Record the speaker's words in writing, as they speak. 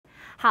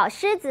好，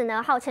狮子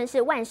呢号称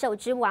是万兽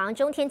之王，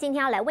中天今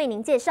天要来为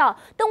您介绍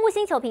动物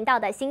星球频道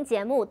的新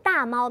节目《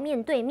大猫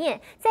面对面》。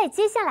在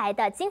接下来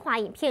的精华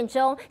影片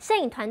中，摄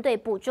影团队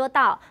捕捉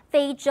到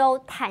非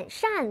洲坦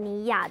桑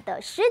尼亚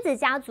的狮子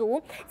家族，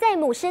在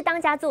母狮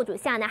当家做主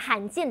下呢，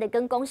罕见的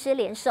跟公狮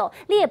联手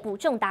猎捕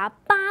重达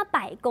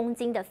800公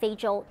斤的非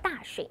洲大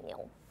水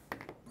牛。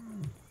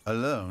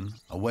 Alone,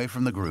 away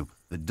from the group,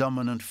 the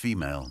dominant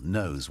female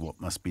knows what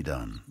must be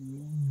done.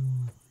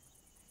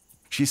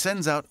 She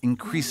sends out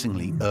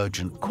increasingly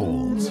urgent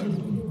calls,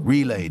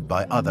 relayed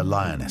by other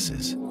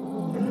lionesses.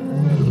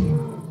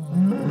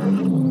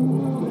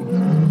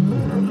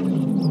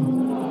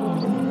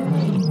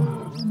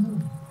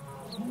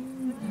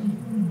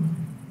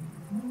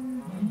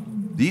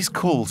 These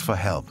calls for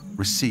help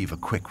receive a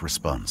quick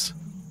response.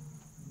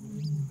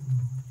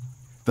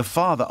 The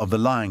father of the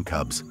lion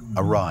cubs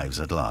arrives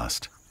at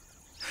last.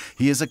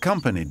 He is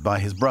accompanied by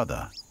his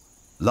brother.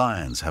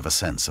 Lions have a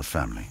sense of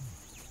family.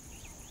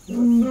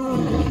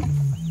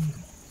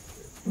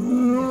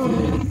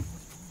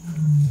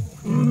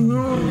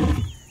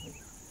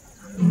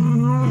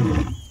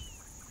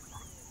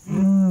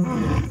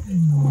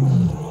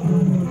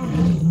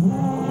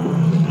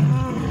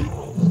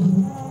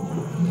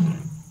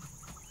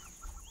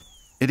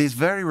 It is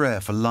very rare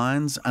for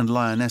lions and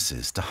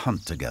lionesses to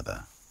hunt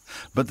together,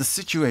 but the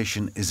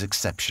situation is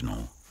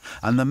exceptional,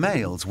 and the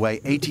males weigh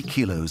 80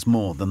 kilos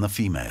more than the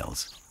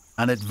females,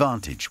 an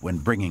advantage when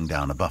bringing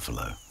down a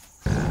buffalo.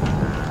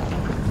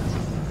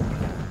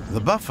 The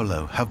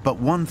buffalo have but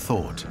one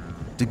thought,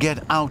 to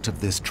get out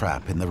of this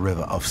trap in the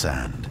river of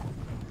sand,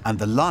 and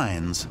the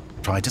lions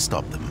try to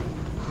stop them.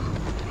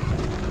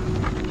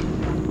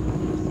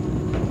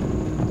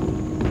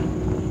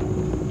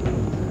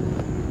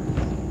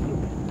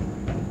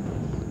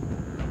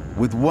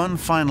 With one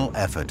final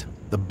effort,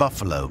 the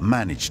buffalo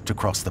managed to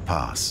cross the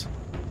pass.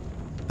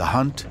 The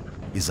hunt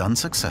is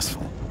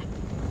unsuccessful.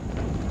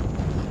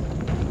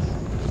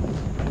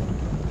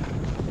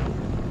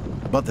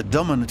 But the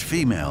dominant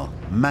female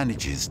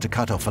manages to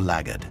cut off a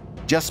laggard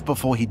just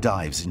before he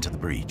dives into the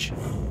breach.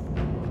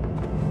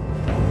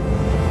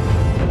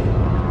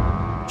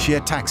 She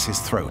attacks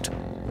his throat,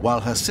 while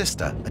her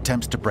sister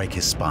attempts to break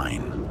his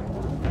spine.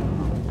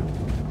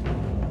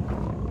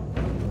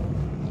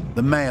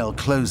 The male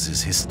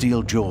closes his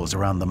steel jaws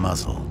around the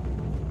muzzle.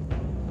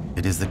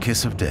 It is the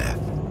kiss of death.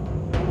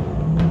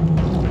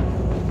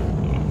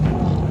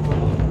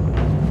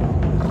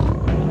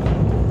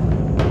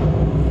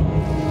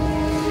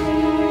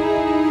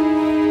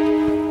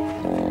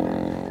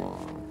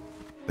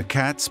 The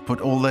cats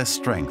put all their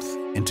strength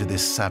into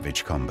this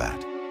savage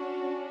combat.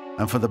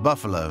 And for the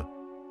buffalo,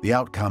 the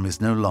outcome is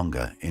no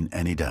longer in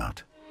any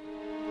doubt.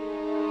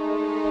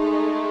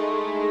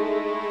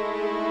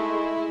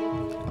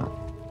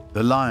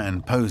 The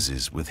lion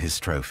poses with his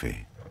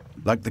trophy,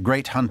 like the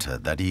great hunter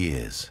that he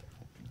is.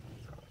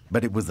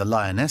 But it was the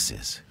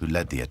lionesses who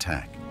led the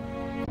attack.